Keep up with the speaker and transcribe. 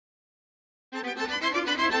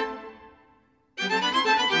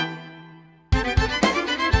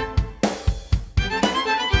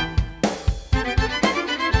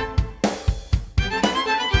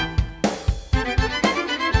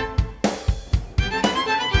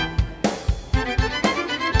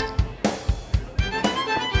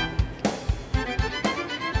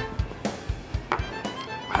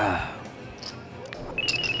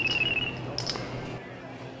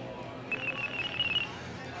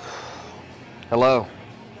Hello?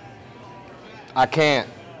 I can't.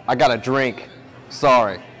 I got a drink.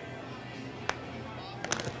 Sorry.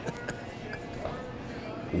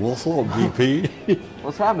 What's up, GP?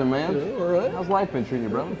 What's happening, man? Yeah, all right. How's life been treating you,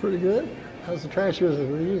 brother? Pretty good. How's the trash business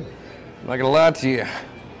with you? I'm not gonna lie to you.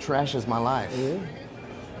 Trash is my life. Yeah.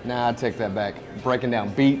 Nah, I take that back. Breaking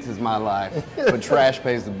down beats is my life. But trash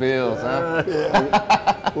pays the bills, huh?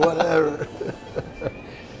 Yeah, whatever.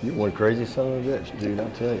 You one crazy son of a bitch, dude, I'll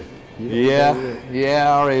tell you. Yeah, I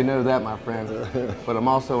already know that, my friend. But I'm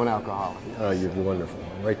also an alcoholic. Oh, you're wonderful.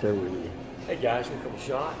 I'm right there with you. Hey guys, a couple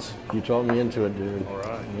shots. You talked me into it, dude. All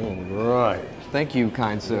right. All right. Thank you,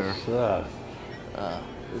 kind sir. Yes,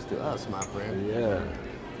 It's to us, my friend. yeah.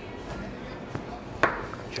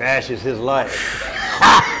 Trash is his life.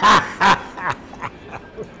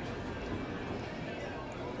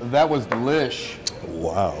 That was delish.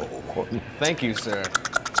 Wow. Thank you, sir.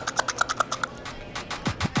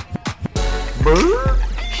 Bird? You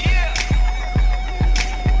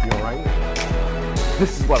all right?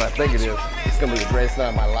 This is what I think it is. It's gonna be the greatest night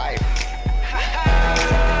of my life.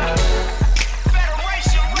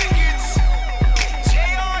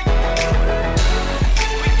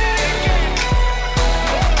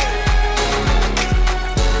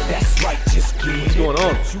 What's going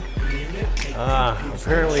on?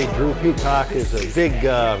 Apparently Drew Peacock is a big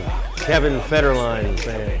Kevin Federline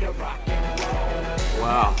fan.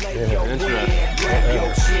 Wow. Yeah. Interesting.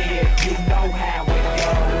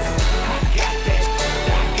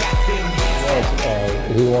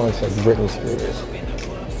 He wants a Britney Spears.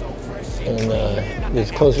 And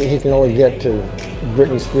as close as he can only get to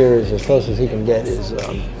Britney Spears, as close as he can get is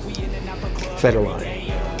Federline,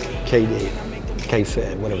 KD,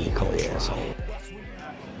 K-Fed, whatever you call the asshole.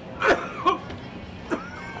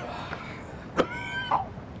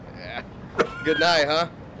 Good night, huh?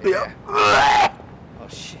 Yeah. Oh,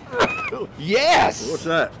 shit. Yes! What's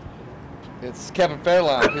that? It's Kevin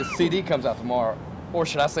Federline. His CD comes out tomorrow. Or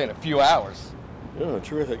should I say in a few hours. Oh,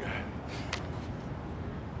 terrific.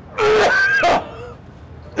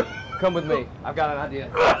 Come with me. I've got an idea.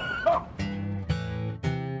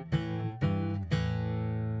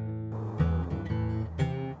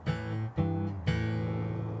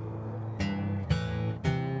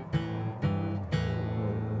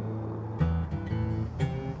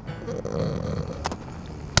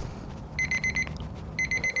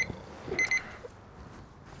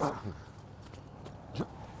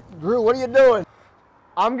 Drew, what are you doing?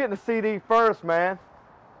 I'm getting the CD first, man.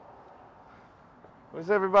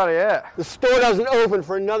 Where's everybody at? The store doesn't open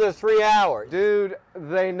for another 3 hours. Dude,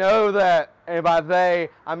 they know that. And by they,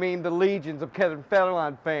 I mean the legions of Kevin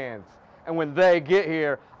Federline fans. And when they get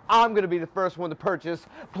here, I'm going to be the first one to purchase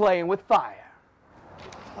Playing with Fire.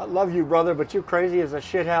 I love you, brother, but you're crazy as a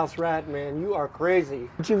shithouse rat, man. You are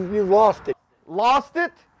crazy. But you lost it. Lost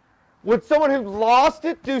it? Would someone who lost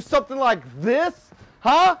it do something like this?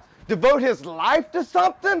 Huh? Devote his life to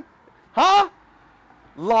something? Huh?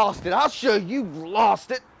 Lost it. I'll show you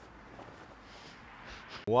lost it.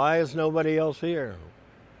 Why is nobody else here?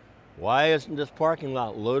 Why isn't this parking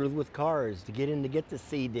lot loaded with cars to get in to get the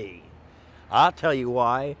CD? I'll tell you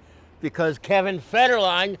why. Because Kevin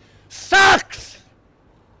Federline sucks!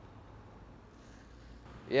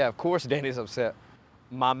 Yeah, of course Danny's upset.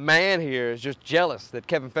 My man here is just jealous that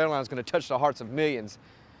Kevin Federline is going to touch the hearts of millions.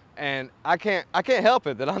 And I can't help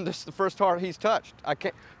it that I'm just the first heart he's touched. I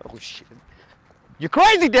can't. Oh, shit. You're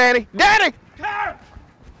crazy, Danny! Danny!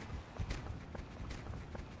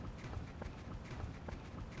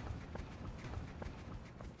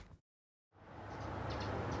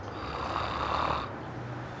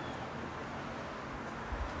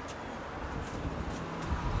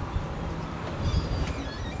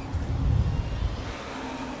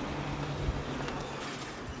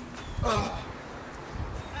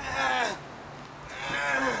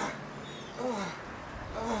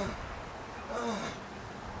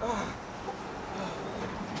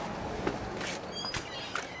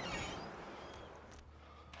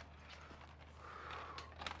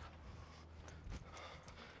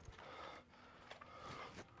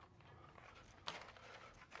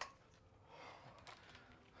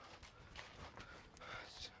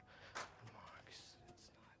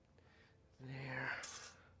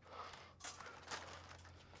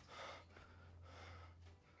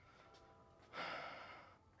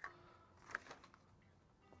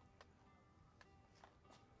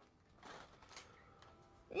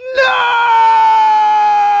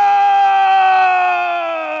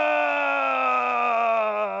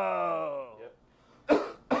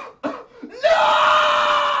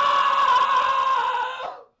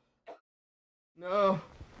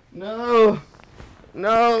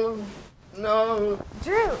 No.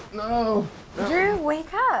 Drew. No. Drew,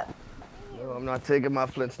 wake up. No, I'm not taking my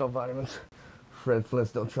Flintstone vitamins. Fred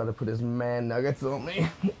Flintstone tried to put his man nuggets on me.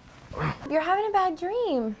 You're having a bad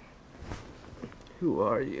dream. Who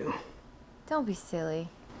are you? Don't be silly.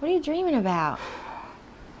 What are you dreaming about?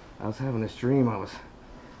 I was having this dream. I was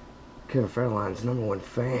Kevin Federline's #1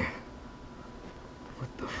 fan.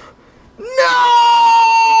 What the f— No!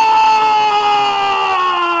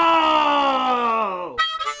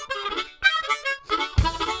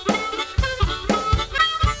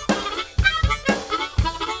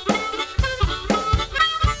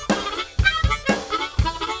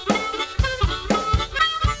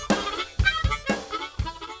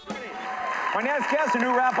 My next guest, a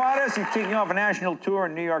new rap artist. He's kicking off a national tour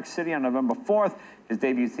in New York City on November 4th. His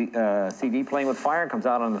debut CD, Playing with Fire, comes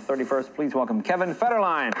out on the 31st. Please welcome Kevin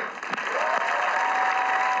Federline.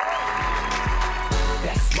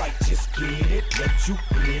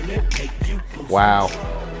 Wow.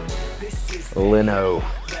 Leno.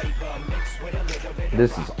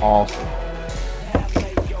 This is awesome.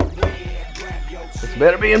 This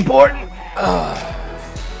better be important.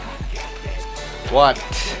 What?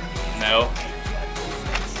 No.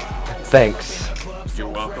 Thanks. You're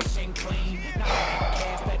welcome.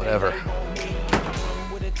 Whatever.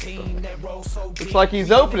 Looks like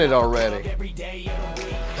he's opened it already.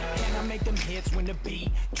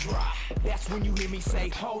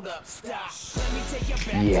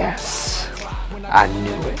 Yes, I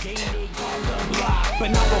knew it. But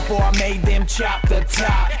not before I made them chop the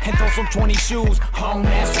top and throw some 20 shoes on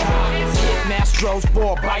that side. Mastros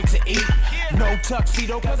for a bite to eat. No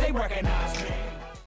tuxedo cause they recognize me.